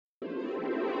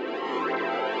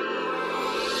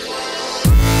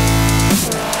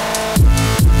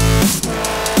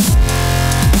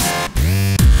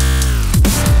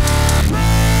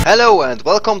Hello and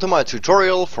welcome to my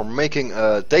tutorial for making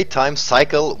a daytime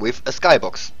cycle with a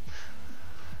skybox.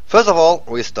 First of all,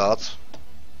 we start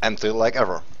empty like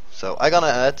ever. So I'm gonna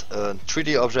add a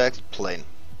 3D object plane,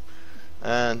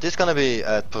 and this gonna be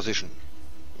at position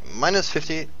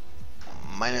 -50,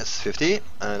 -50,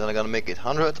 and then I'm gonna make it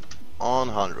 100 on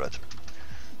 100.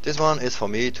 This one is for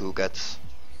me to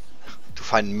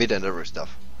find mid and every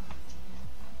stuff.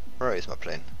 Where is my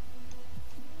plane?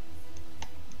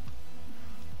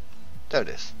 There it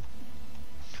is.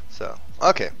 So,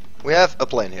 okay, we have a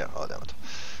plane here. Oh, damn it.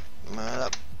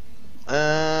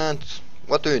 And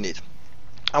what do you need?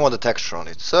 I want a texture on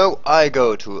it. So I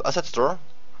go to Asset Store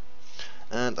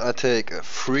and I take a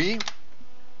free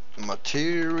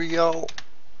material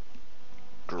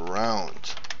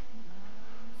ground.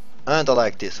 And I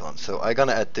like this one. So I'm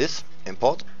gonna add this,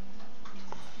 import.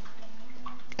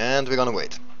 And we're gonna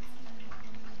wait.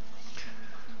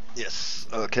 Yes,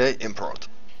 okay, import.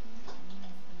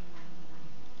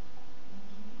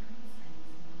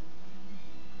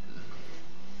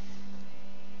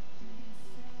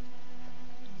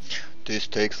 This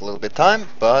takes a little bit time,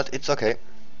 but it's okay.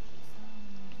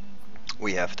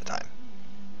 We have the time.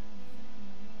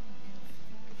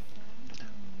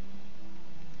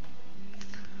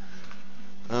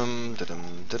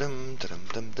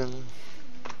 Dum.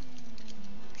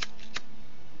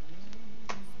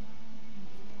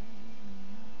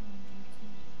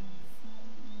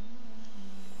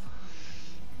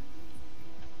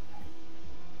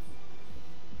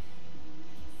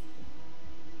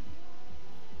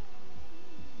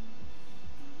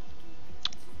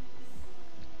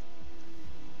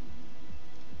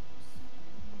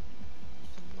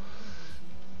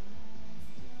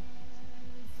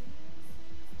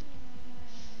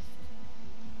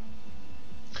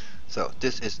 So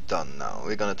this is done now.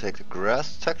 We're gonna take the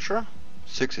grass texture.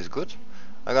 6 is good.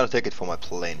 I'm gonna take it for my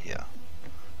plane here.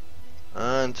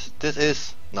 And this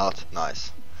is not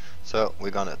nice. So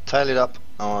we're gonna tile it up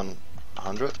on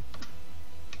 100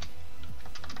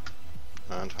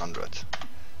 and 100.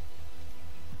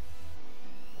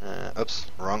 Oops,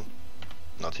 wrong.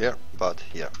 Not here, but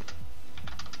here.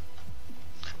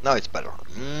 Now it's better.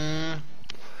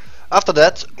 After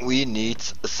that we need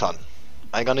a sun.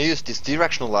 I'm gonna use this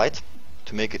directional light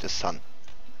to make it a sun.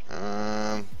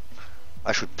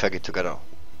 I should peg it together.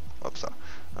 Oops.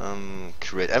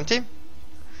 Create empty.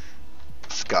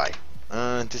 Sky.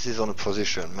 And this is on a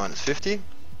position -50.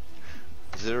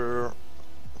 0,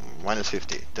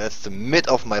 -50. That's the mid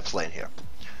of my plane here.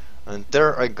 And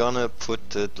there I'm gonna put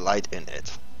the light in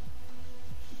it.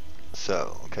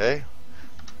 So, okay.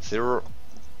 0,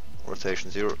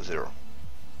 rotation 0, 0.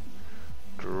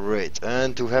 Great,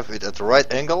 and to have it at the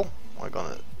right angle, I'm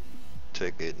gonna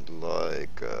take it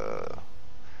like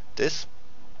this,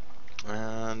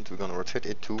 and we're gonna rotate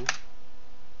it to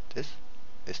this.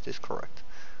 Is this correct?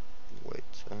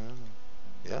 Wait,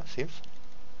 yeah, seems.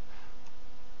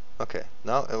 Okay,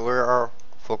 now we are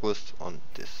focused on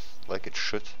this, like it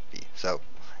should be. So,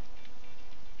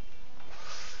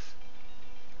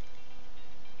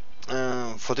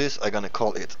 for this, I'm gonna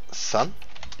call it sun.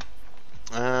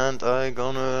 And I'm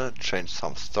gonna change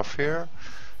some stuff here.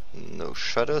 No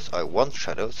shadows. I want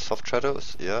shadows, soft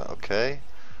shadows. Yeah, okay.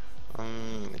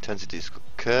 Intensity is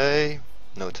okay.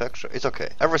 No texture. It's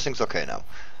okay. Everything's okay now.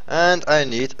 And I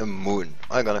need a moon.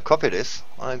 I'm gonna copy this.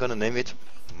 I'm gonna name it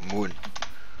moon.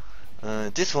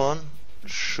 This one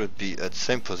should be at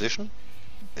same position.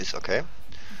 It's okay.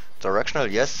 Directional,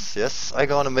 yes, yes. I'm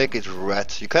gonna make it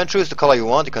red. You can choose the color you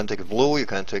want. You can take it blue. You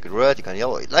can take it red. You can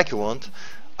yellow. Like you want.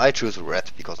 I choose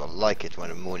red because I like it when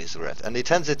the moon is red. And the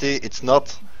intensity, it's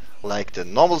not like the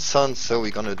normal sun, so we're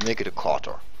gonna make it a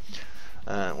quarter.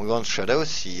 We want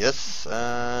shadows, yes,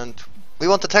 and we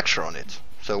want the texture on it.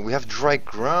 So we have dry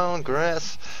ground,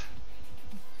 grass.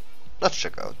 Let's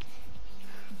check out.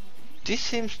 This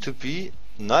seems to be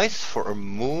nice for a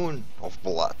moon of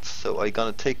blood. So I'm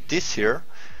gonna take this here.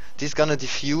 This is gonna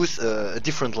diffuse a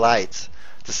different light.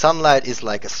 The sunlight is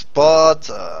like a spot,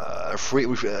 a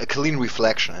clean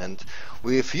reflection, and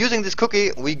with using this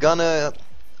cookie, we're gonna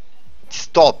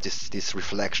stop this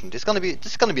reflection. This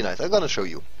is gonna be nice. I'm gonna show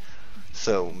you.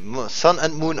 So sun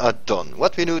and moon are done.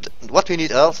 What we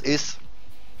need else is,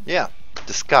 yeah,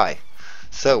 the sky.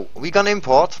 So we're gonna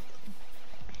import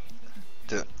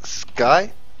the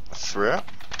sky sphere.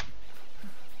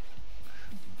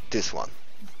 This one,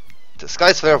 the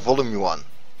sky sphere volume 1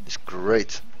 is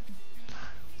great.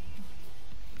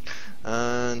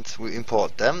 And we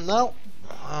import them now,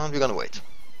 and we're gonna wait.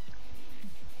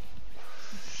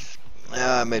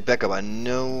 I made backup, I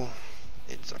know.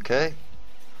 It's okay.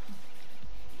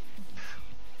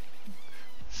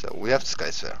 So we have the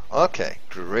sky sphere. Okay,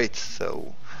 great.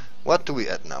 So what do we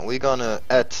add now? We're gonna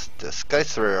add the sky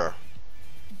sphere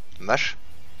mesh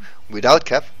without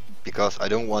cap, because I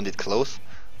don't want it closed.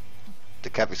 The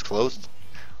cap is closed.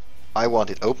 I want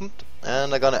it opened,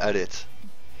 and I'm gonna add it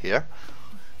here.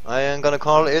 I am gonna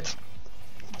call it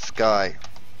sky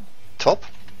top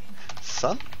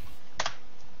sun.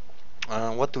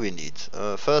 What do we need?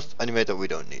 First, animator we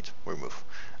don't need. Remove.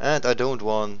 And I don't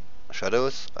want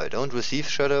shadows. I don't receive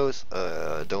shadows.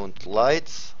 Don't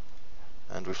lights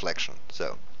and reflection.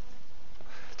 So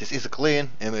this is a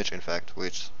clean image, in fact,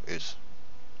 which is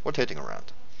rotating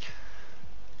around.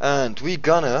 And we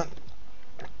gonna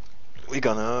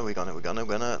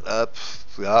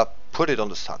put it on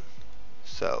the sun.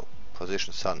 So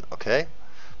position sun, okay.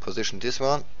 Position this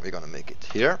one. We're gonna make it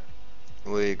here.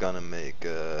 We're gonna make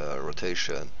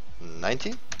rotation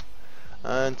 90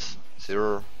 and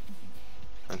 0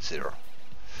 and 0.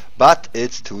 But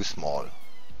it's too small.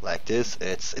 Like this,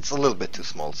 it's a little bit too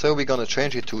small. So we're gonna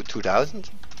change it to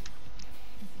 2000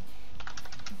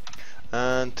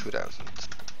 and 2000.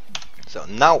 So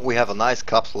now we have a nice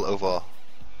capsule over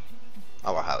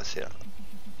our house here.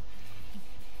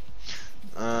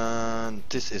 And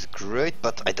this is great,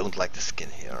 but I don't like the skin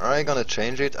here. I'm gonna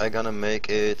change it. I'm gonna make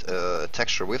it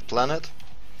texture with planet.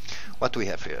 What do we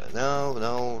have here?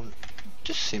 No,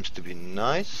 this seems to be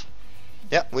nice.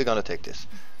 Yeah, we're gonna take this.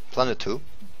 Planet 2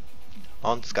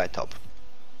 on sky top.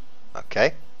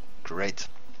 Okay, great.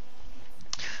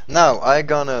 Now I'm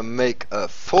gonna make a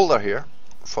folder here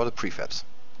for the prefabs.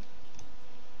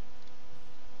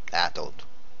 Don't.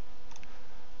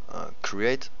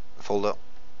 Create folder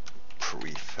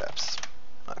prefabs.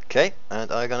 Okay,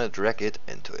 and I'm gonna drag it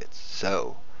into it.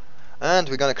 So, and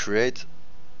we're gonna create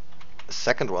a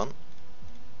second one,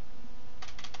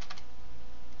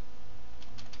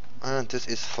 and this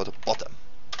is for the bottom.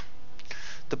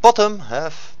 The bottom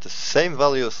have the same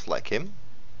values like him,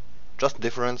 just the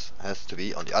difference has to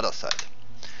be on the other side.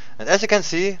 And as you can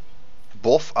see,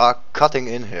 both are cutting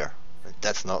in here.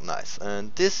 That's not nice.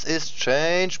 And this is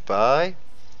changed by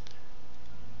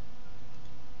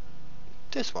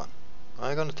this one.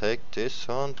 I'm gonna take this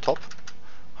on top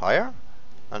higher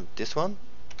and this one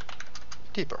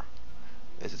deeper.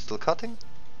 Is it still cutting?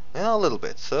 Yeah, a little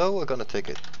bit. So we're gonna take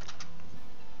it.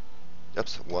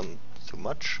 That's one too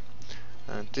much.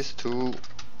 And this two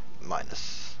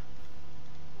minus.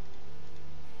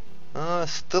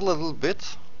 Still a little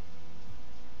bit.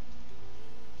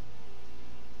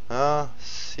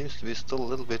 Seems to be still a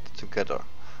little bit together.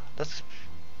 That's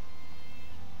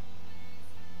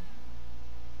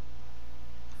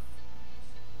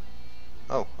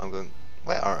I'm going.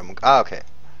 Where am I? Okay.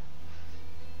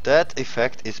 That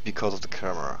effect is because of the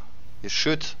camera. You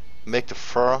should make the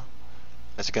fur.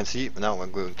 As you can see, now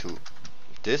I'm going to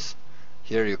this.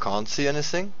 Here you can't see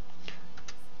anything.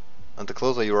 And the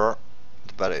closer you are,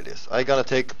 the better it is. I'm gonna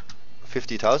take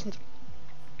 50,000.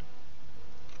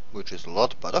 Which is a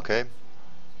lot, but okay.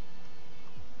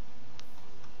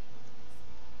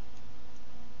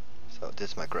 So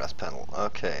this is my grass panel.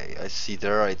 Okay, I see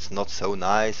there it's not so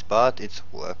nice, but it's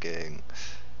working.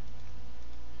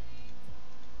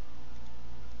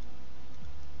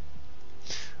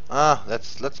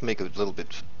 Let's make it a little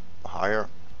bit higher.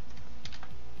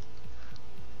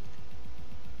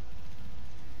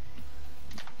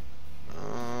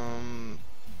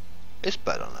 It's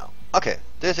better now. Okay,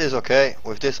 this is okay.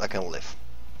 With this I can live.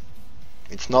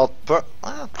 It's not per.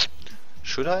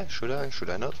 Should I? Should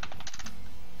I not?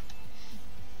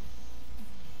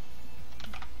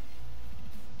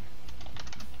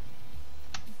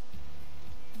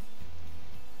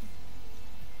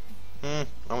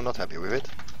 I'm not happy with it.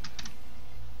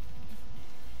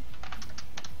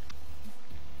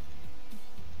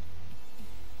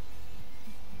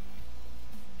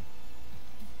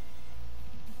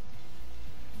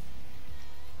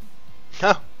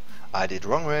 I did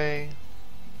wrong way.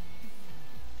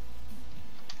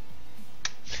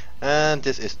 And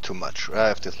this is too much. I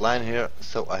have this line here,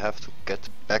 so I have to get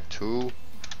back to.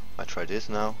 I try this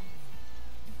now.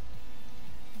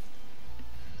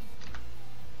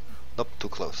 Nope, too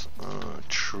close.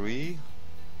 Tree.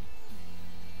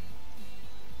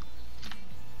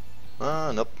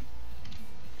 Nope.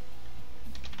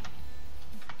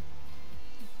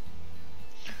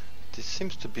 This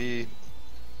seems to be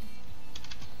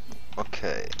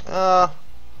okay.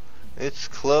 It's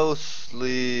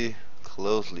closely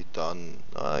done.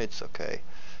 It's okay.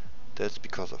 That's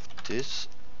because of this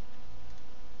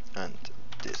and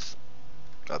this.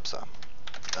 Oops.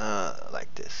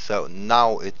 Like this. So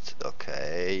now it's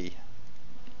okay.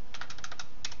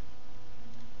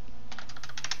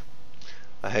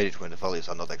 I hate it when the values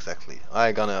are not exactly.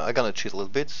 I gonna cheat a little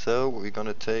bit, so we're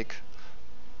gonna take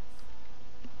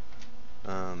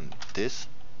this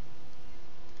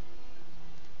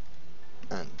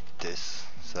and this.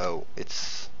 So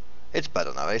it's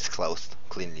better now. It's closed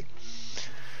cleanly.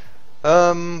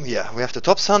 Yeah, we have the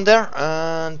top sun there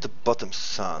and the bottom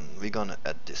sun. We're gonna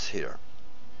add this here.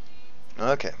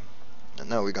 Okay, and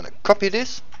now we're gonna copy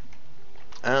this,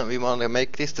 and we want to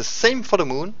make this the same for the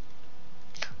moon.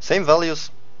 Same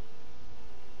values.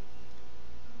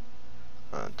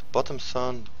 And bottom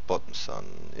sun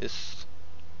is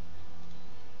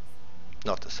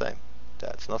not the same.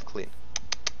 That's not clean.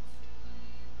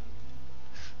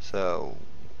 So,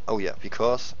 oh yeah,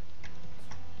 because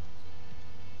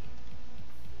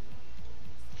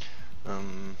I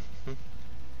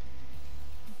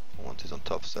want this on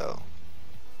top, so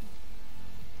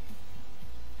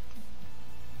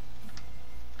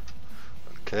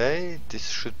okay, this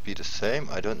should be the same.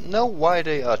 I don't know why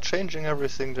they are changing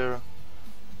everything there.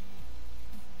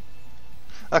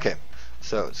 Okay,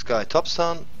 so sky top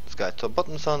sun, sky top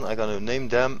bottom sun, I'm gonna name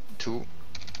them to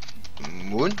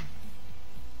moon.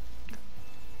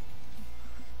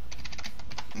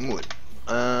 Moon.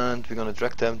 And we're gonna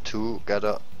drag them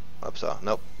together. Oops,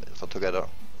 nope, it's not together.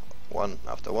 One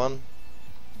after one.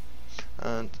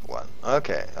 And one.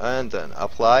 Okay, and then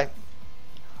apply,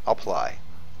 apply,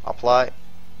 apply,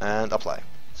 and apply.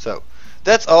 So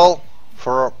that's all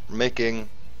for making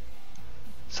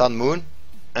sun, moon,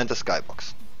 and the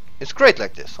skybox. It's great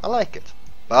like this. I like it,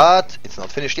 but it's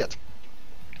not finished yet.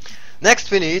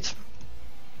 Next, we need to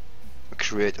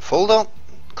create a folder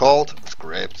called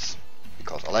scripts,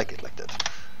 because I like it like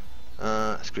that.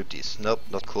 Scripties. Nope,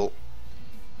 not cool.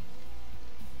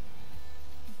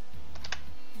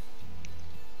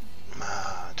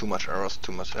 Too much errors.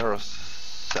 Too much errors.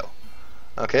 So.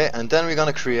 Okay, and then we're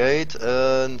gonna create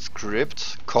a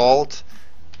script called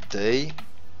day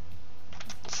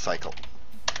cycle.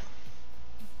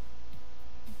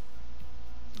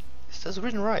 Is this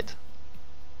written right?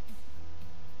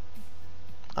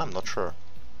 I'm not sure.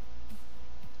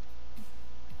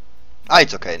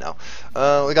 It's okay now.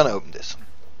 We're gonna open this.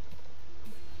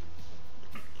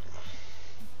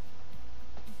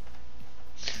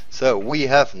 So we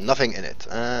have nothing in it,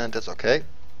 and that's okay.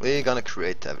 We're gonna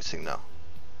create everything now.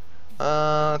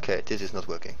 Okay, this is not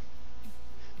working.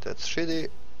 That's shitty.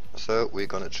 So we're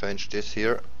gonna change this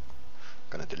here.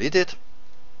 Gonna delete it.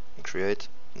 Create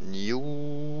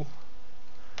new.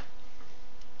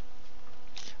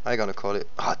 I'm gonna call it.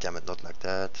 Ah, damn it! Not like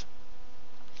that.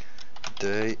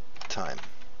 Daytime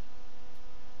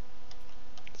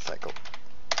cycle.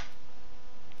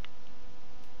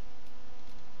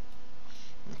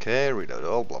 Okay, reload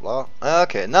all, blah blah.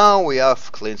 Okay, now we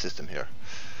have clean system here.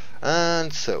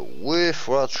 And so, with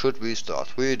what should we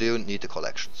start? We do need the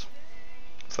collections,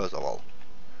 first of all.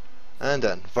 And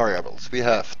then variables. We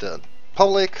have the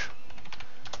public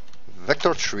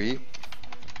vector tree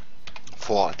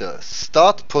for the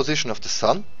start position of the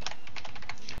sun,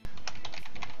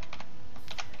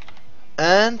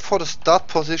 and for the start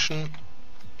position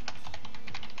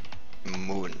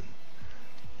moon.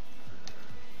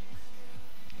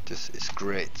 This is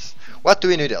great. What do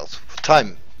we need else?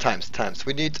 Times.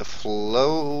 We need a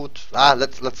float.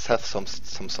 Let's have some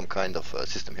kind of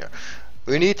system here.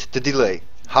 We need the delay.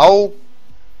 How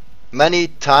many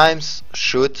times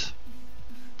should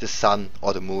the sun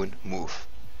or the moon move?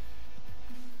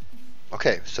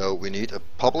 Okay, so we need a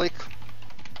public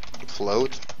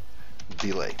float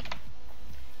delay.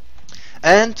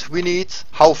 And we need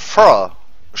how far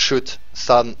should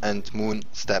sun and moon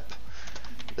step.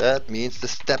 That means the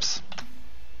steps.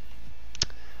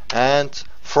 And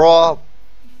for,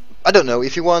 I don't know,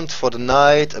 if you want for the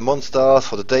night monsters,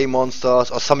 for the day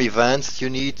monsters, or some events, you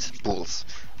need bools.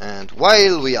 And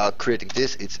while we are creating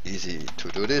this, it's easy to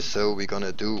do this, so we're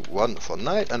gonna do one for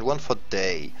night and one for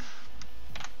day,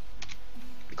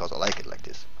 because I like it like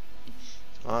this.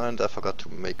 And I forgot to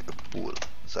make a bool.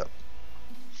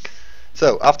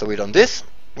 So after we done this,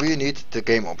 we need the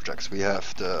game objects. We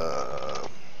have the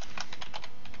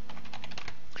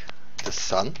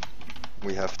sun,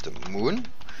 we have the moon,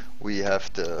 we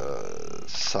have the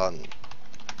sun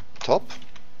top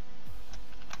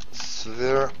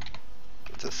sphere,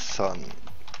 the sun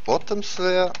bottom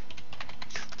sphere,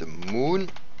 the moon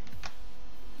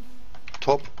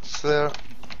top sphere,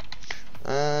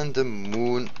 and the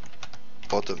moon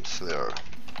bottom sphere.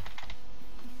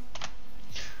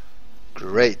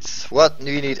 Great. What do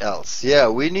we need else? Yeah,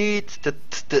 we need the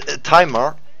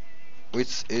timer,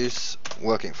 which is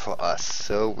working for us.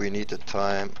 So we need the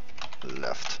time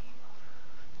left.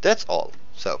 That's all.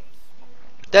 So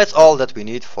that's all that we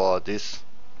need for this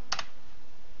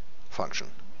function.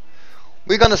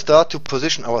 We're gonna start to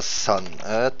position our sun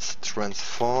at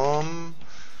transform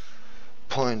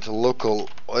point local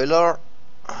Euler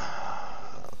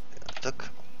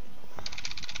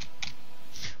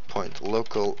point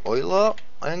local Euler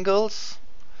angles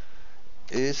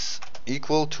is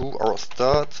equal to our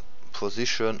start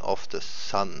position of the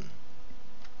sun.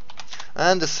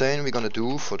 And the same we're gonna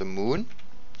do for the moon.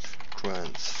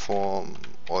 Transform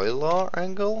Euler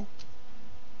angle,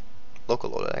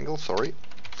 local Euler angle, sorry.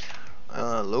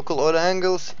 Local Euler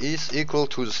angles is equal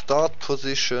to the start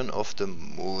position of the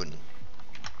moon.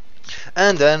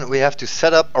 And then we have to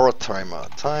set up our timer.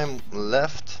 Time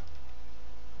left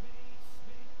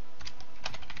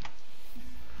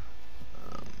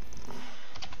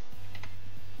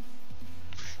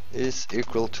is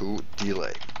equal to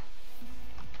delay.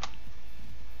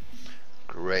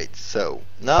 Great. So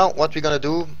now what we're gonna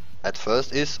do at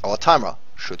first is our timer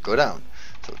should go down.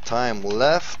 So time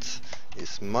left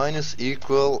is minus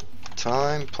equal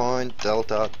time point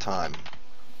delta time.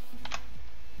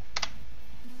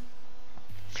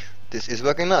 This is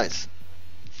working nice.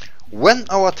 When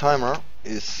our timer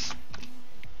is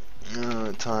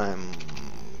time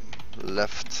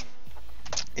left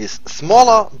is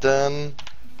smaller than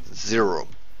 0,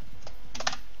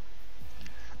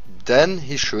 then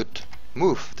he should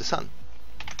move the sun.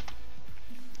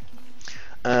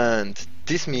 And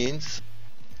this means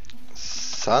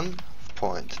sun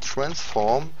point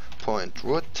transform point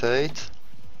rotate.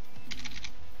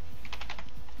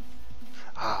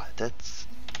 That's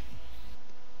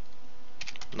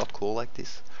not cool like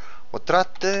this.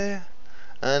 Quadrate,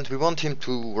 and we want him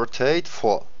to rotate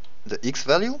for the x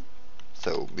value,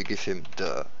 so we give him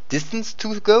the distance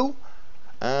to go,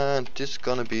 and this is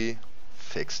gonna be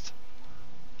fixed.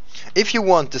 If you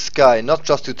want the sky not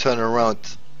just to turn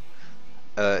around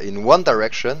in one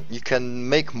direction, you can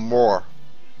make more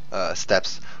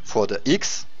steps for the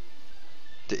x,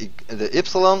 the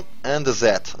y and the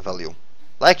z value,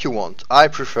 like you want. I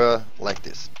prefer like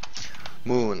this.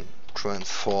 Moon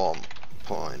transform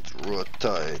point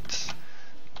rotate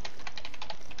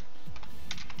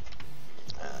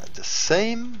the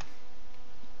same.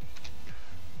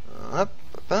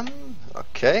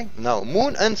 Okay, now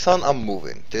moon and sun are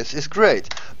moving. This is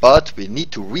great, but we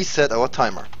need to reset our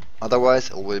timer, otherwise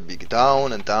it will be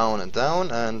down and down and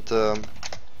down, and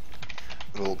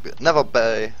we'll never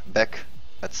be back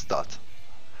at start.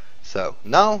 So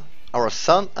now our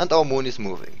sun and our moon is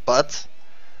moving, but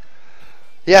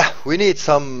yeah, we need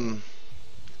some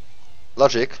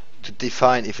logic to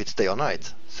define if it's day or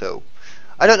night. So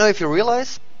I don't know if you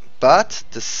realize, but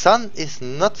the sun is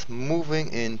not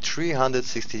moving in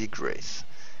 360 degrees.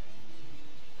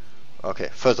 Okay,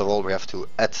 first of all we have to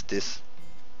add this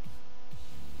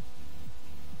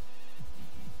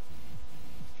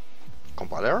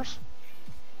compilers.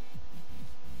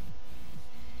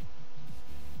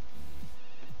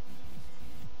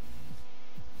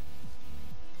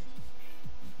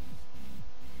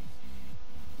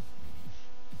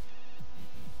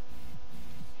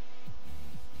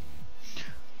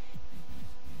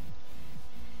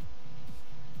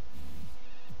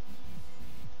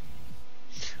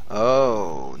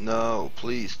 Oh no,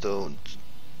 please don't.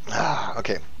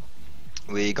 Okay,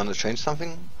 we're gonna change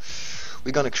something.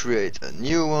 We're gonna create a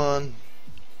new one.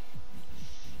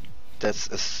 That's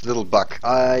a little bug.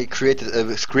 I created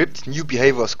a script, new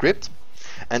behavior script,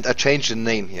 and I changed the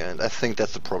name here, and I think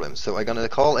that's the problem. So I'm gonna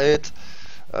call it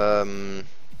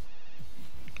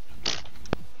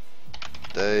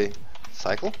day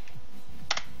cycle.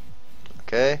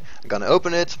 Okay, I'm gonna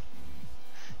open it.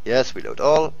 Yes, reload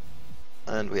all.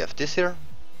 And we have this here.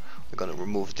 We're gonna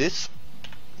remove this.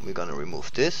 We're gonna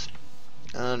remove this,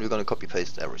 and we're gonna copy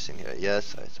paste everything here.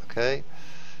 Yes, it's okay.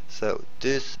 So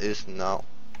this is now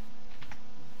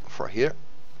for here,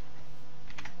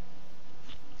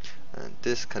 and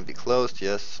this can be closed.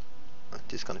 Yes, and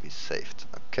this is gonna be saved.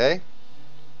 Okay.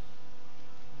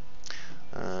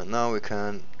 Now we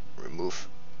can remove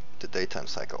the daytime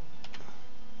cycle.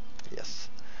 Yes.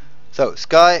 So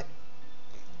sky,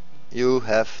 you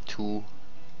have to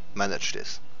manage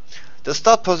this. The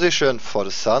start position for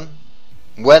the sun,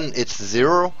 when it's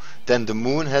 0, then the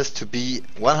moon has to be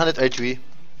 180.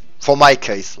 For my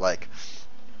case, like,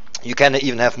 you can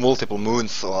even have multiple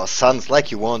moons or suns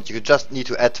like you want. You just need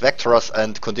to add vectors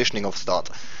and conditioning of start.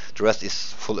 The rest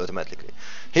is full automatically.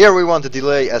 Here we want the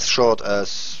delay as short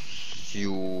as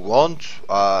you want.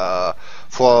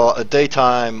 For a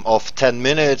daytime of 10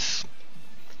 minutes,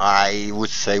 I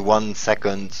would say 1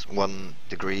 second, 1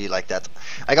 degree, like that.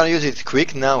 I'm gonna use it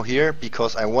quick now here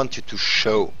because I want you to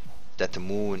show that the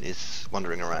moon is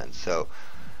wandering around. So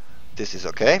this is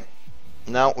okay.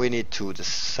 Now we need to the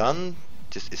sun.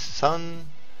 This is sun.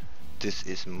 This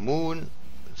is moon.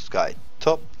 Sky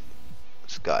top.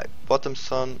 Sky bottom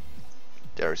sun.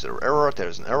 There is an error. There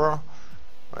is an error.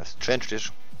 Let's change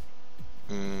this.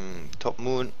 Top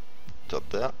moon. Top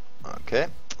there. Okay.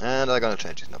 And I'm gonna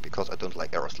change this now because I don't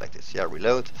like errors like this. Yeah,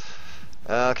 reload.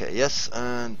 Okay, yes,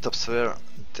 and top sphere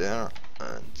there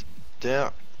and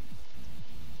there.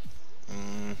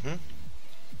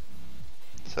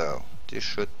 So this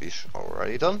should be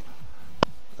already done.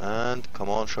 And come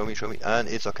on, show me, and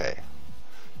it's okay.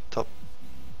 Top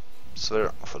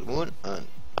sphere for the moon and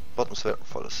bottom sphere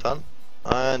for the sun.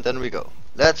 And then we go.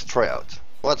 Let's try out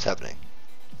what's happening.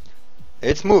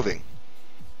 It's moving.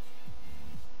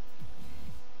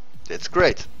 It's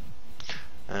great.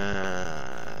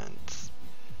 And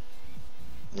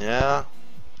yeah,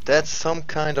 that's some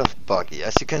kind of buggy.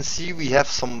 As you can see, we have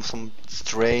some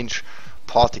strange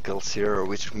particles here,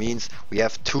 which means we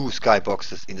have two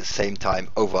skyboxes in the same time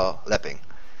overlapping.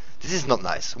 This is not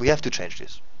nice. We have to change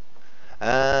this.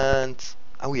 And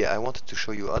oh yeah, I wanted to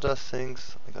show you other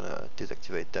things. I'm gonna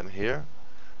deactivate them here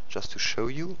just to show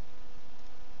you.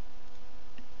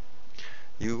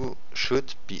 You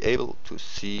should be able to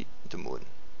see the moon.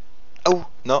 Oh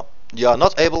no, you are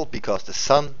not able because the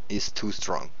sun is too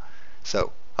strong.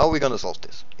 So how are we gonna solve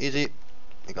this? Easy.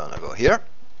 We're gonna go here,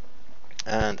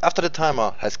 and after the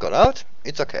timer has got out,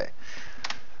 it's okay.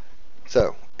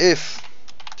 So if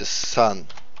the sun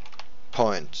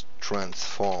point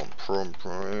transform from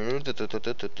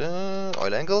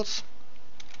oil angles,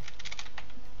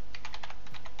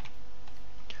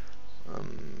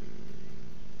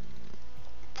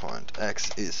 point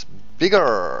X is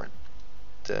bigger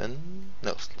than,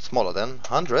 no, smaller than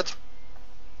 100,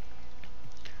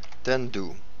 then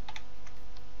do.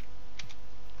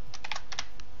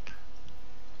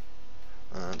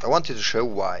 And I want you to show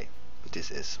why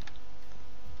this is.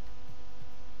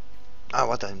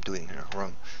 What I'm doing here,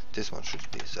 wrong. This one should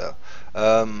be so.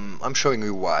 I'm showing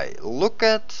you why. Look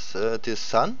at this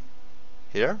sun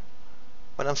here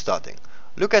when I'm starting.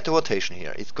 Look at the rotation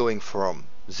here. It's going from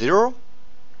 0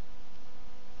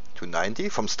 to 90,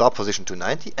 from start position to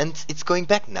 90, and it's going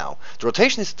back now. The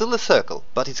rotation is still a circle,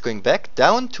 but it's going back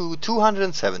down to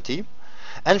 270,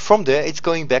 and from there it's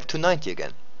going back to 90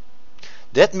 again.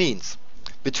 That means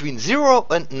between 0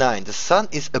 and 9 the sun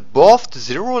is above the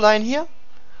 0 line here.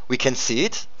 We can see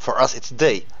it. For us it's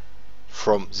day,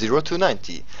 from 0 to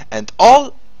 90, and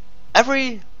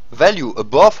every value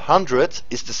above 100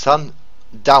 is the sun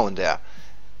down there.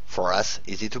 For us,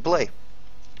 easy to play.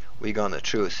 We're gonna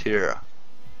choose here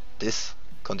this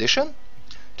condition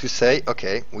to say,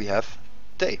 okay, we have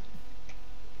day.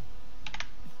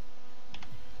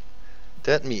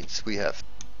 That means we have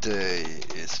day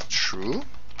is true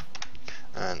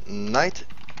and night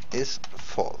is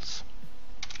false.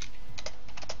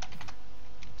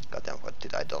 Goddamn, what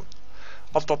did I do?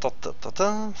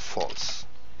 False.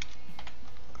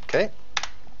 Okay.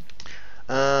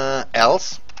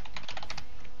 Else.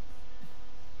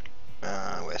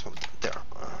 Where's my there?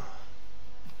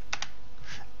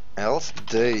 Else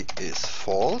day is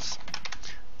false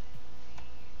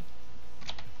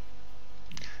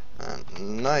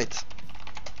and night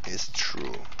is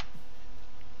true.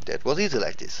 That was easy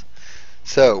like this.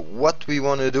 So what we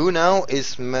want to do now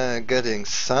is getting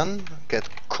sun, get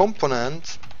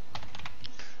component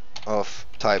of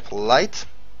type light,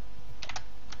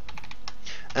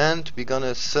 and we're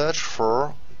gonna search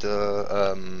for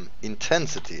the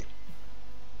intensity,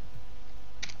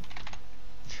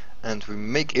 and we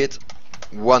make it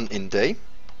 1 in day,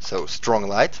 so strong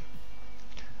light,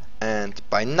 and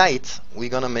by night we're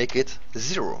gonna make it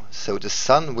 0, so the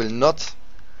sun will not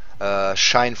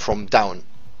shine from down.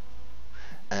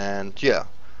 And yeah,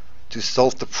 to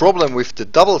solve the problem with the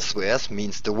double spheres,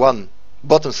 means the one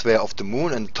bottom sphere of the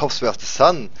moon and top sphere of the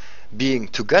sun being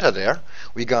together there,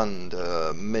 we're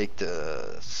gonna make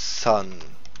the sun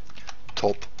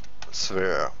top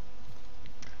sphere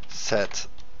set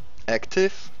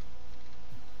active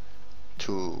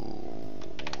to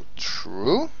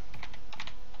true,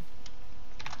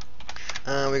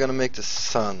 and we're gonna make the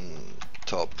sun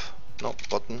top, no,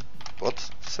 bottom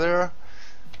sphere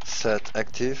set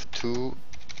active to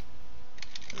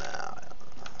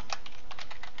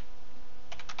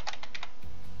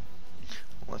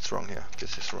what's wrong here?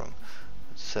 This is wrong.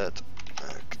 Set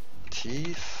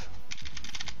active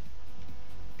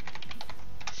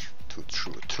to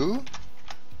true 2.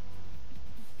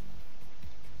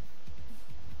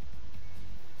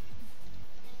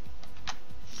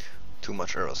 Too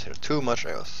much errors here, too much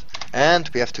errors. And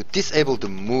we have to disable the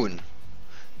moon.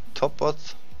 Top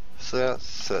bot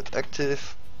set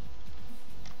active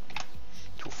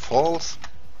to false,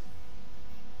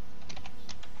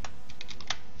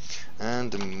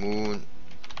 and the moon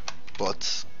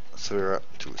bot sphere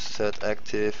to set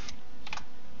active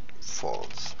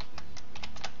false.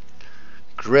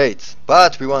 Great,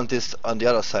 but we want this on the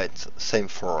other side, same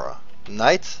for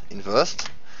night, inversed.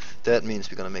 That means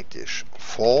we're gonna make this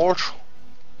false,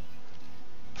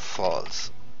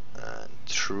 false, and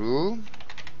true.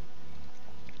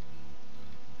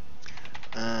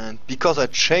 And because I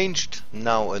changed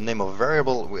now a name of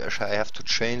variable, I have to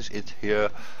change it here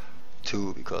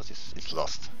to, because it's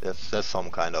lost. That's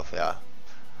some kind of, yeah,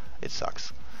 it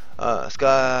sucks.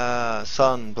 Sky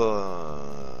sun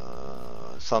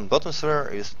bottom sphere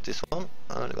is this one.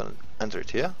 I'm gonna enter it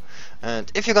here,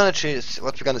 and if you're gonna choose,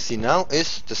 what we're gonna see now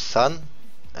is the sun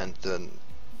and the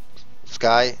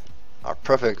sky are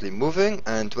perfectly moving,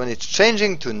 and when it's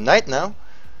changing to night now,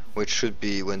 which should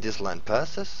be when this line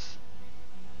passes,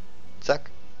 zack,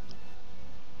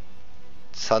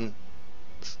 sun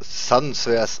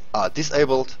spheres are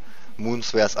disabled, moon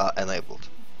spheres are enabled,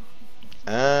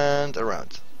 and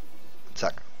around,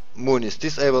 zack, moon is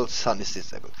disabled, sun is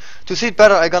disabled. To see it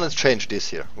better, I'm gonna change this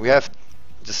here. We have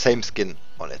the same skin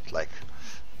on it, like,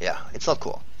 yeah, it's not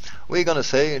cool. We're gonna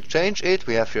say change it.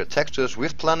 We have here textures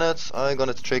with planets. I'm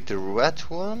gonna take the red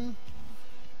one.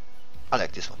 I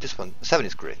like this one. This one 7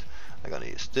 is great. I'm gonna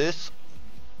use this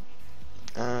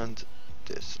and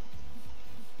this.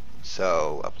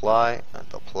 So apply and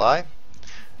apply,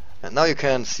 and now you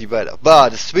can see better. But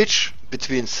the switch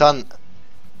between sun,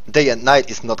 day and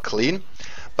night is not clean.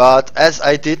 But as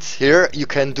I did here, you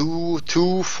can do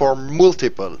 2 for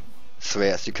multiple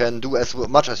spheres. You can do as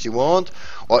much as you want,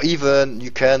 or even you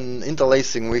can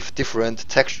interlacing with different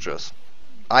textures.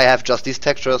 I have just these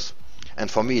textures,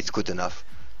 and for me it's good enough.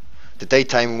 The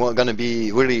daytime gonna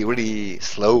be really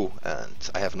slow, and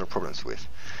I have no problems with.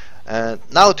 And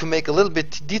now to make a little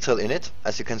bit detail in it,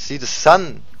 as you can see, the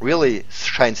sun really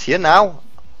shines here now,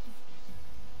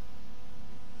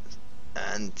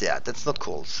 and yeah, that's not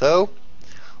cool. So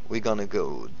we're gonna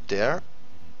go there.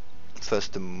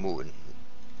 First the moon.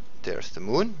 There's the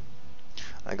moon.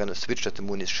 I'm gonna switch that the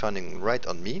moon is shining right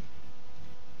on me.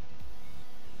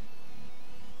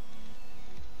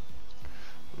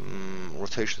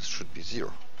 Rotations should be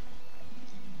 0.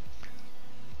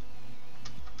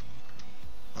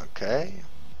 Okay.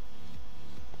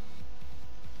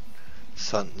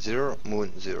 Sun 0,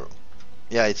 moon 0.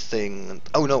 Yeah, it's saying.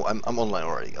 Oh no, I'm online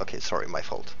already. Okay, sorry, my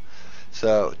fault.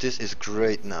 So this is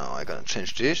great now. I'm gonna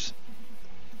change this.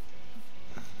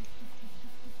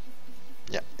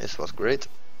 Yeah, this was great.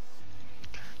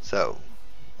 So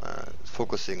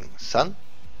focusing sun,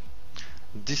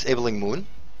 disabling moon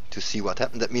to see what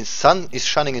happened. That means sun is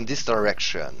shining in this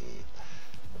direction.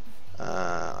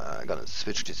 I'm gonna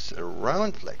switch this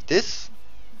around like this,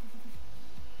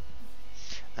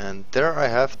 and there I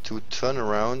have to turn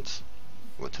around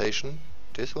rotation,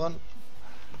 this one,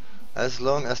 as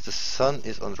long as the sun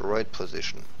is on the right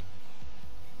position.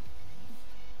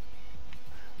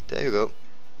 There you go.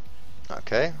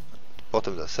 Okay,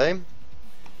 bottom the same.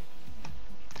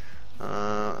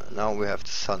 Now we have the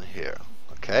sun here.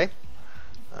 Okay,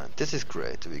 and this is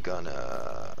great. We're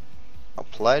gonna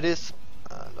apply this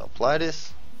and apply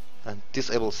this and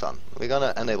disable sun. We're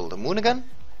gonna enable the moon again,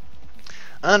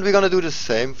 and we're gonna do the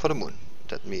same for the moon.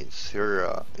 That means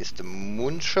here is the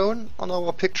moon shown on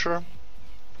our picture.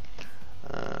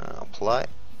 Apply,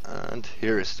 and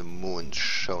here is the moon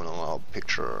shown on our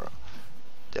picture.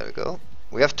 There we go.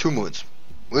 We have 2 moons,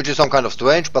 which is some kind of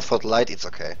strange, but for the light it's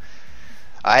okay.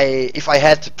 If I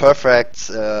had the perfect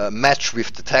match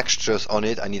with the textures on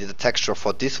it, I needed a texture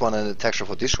for this one and a texture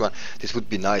for this one. This would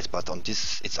be nice, but on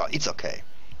this it's okay.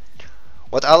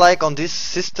 What I like on this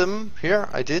system here,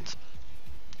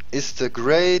 is the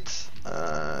great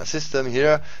system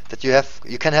here that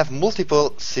you can have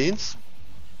multiple scenes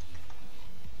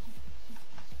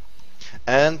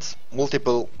and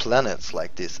multiple planets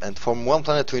like this, and from one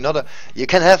planet to another you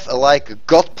can have like a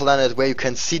god planet where you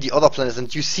can see the other planets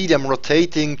and you see them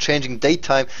rotating, changing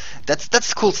daytime.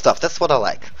 That's cool stuff. That's what I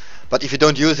like. But if you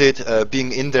don't use it,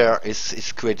 being in there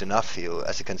is great enough.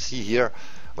 As you can see here,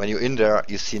 when you're in there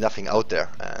you see nothing out there,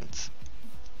 and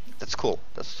that's cool.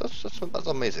 That's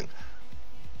amazing.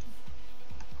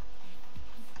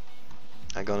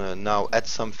 I'm gonna now add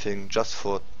something just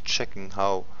for checking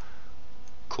how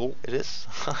cool it is.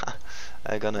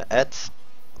 I'm gonna add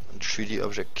 3D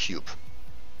object cube.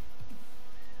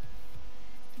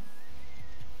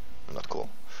 Not cool.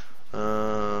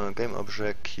 Game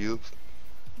object cube.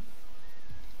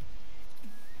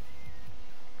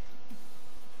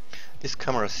 Is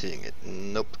camera seeing it?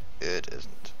 Nope, it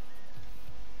isn't.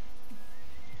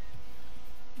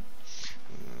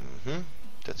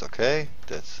 That's okay.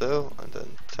 That's so. And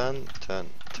then 10, 10,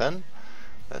 10.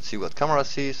 Let's see what camera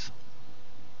sees.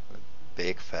 A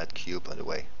big fat cube on the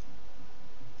way.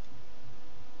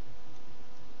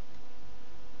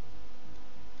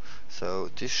 So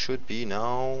this should be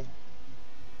now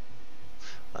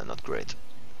not great.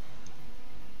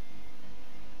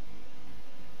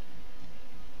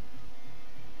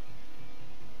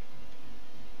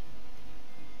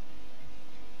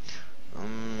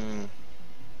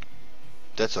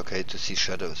 That's okay to see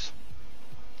shadows.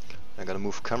 I'm gonna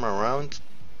move camera around.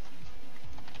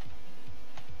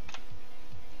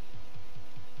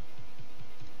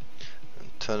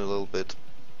 And turn a little bit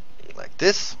like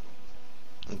this.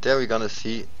 And there we're gonna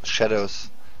see shadows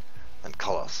and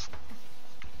colors.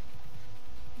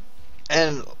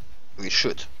 And we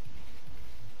should.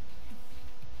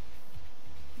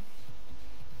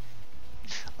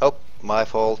 Oh, my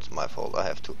fault, my fault. I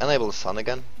have to enable the sun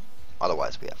again.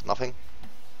 Otherwise we have nothing.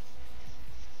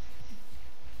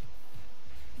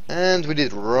 And we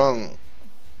did wrong.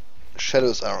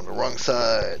 Shadows are on the wrong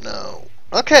side now.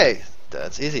 Okay,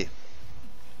 that's easy.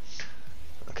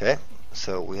 Okay,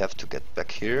 so we have to get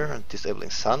back here and disabling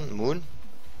sun, moon.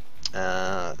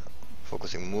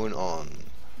 Focusing moon on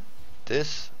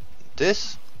this,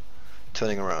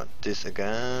 turning around this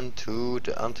again to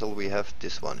the until we have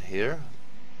this one here,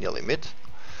 nearly mid.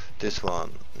 This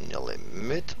one nearly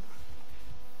mid.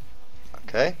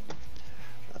 Okay.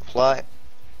 Apply.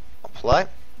 Apply.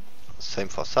 Same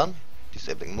for sun.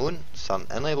 Disabling moon. Sun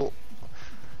enable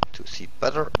to see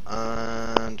better.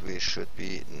 And we should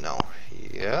be now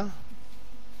here.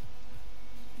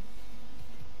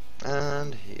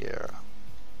 And here.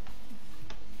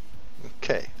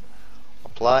 Okay.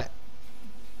 Apply.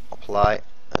 Apply.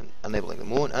 And enabling the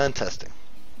moon and testing.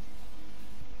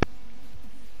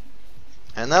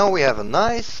 And now we have a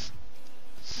nice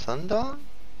sundown.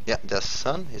 Yeah, the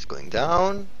sun is going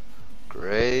down.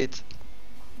 Great.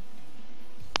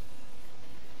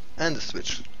 And the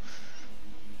switch.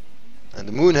 And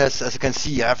the moon has, as you can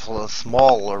see, have a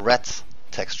small red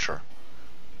texture.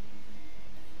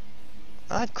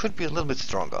 It could be a little bit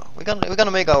stronger. We're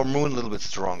gonna make our moon a little bit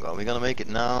stronger. We're gonna make it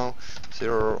now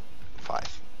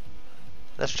 0.5.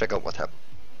 Let's check out what happened.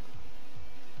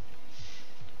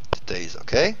 Today is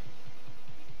okay.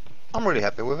 I'm really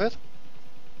happy with it.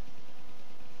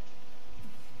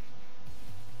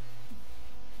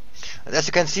 And as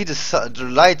you can see, the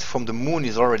light from the moon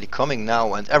is already coming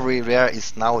now, and everywhere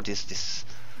is now this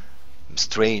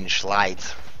strange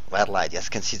light, red light. As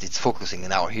you can see, it's focusing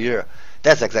now here.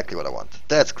 That's exactly what I want.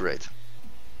 That's great.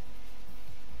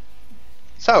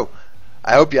 So,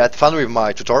 I hope you had fun with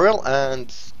my tutorial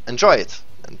and enjoy it.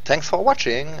 And thanks for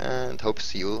watching, and hope to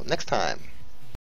see you next time.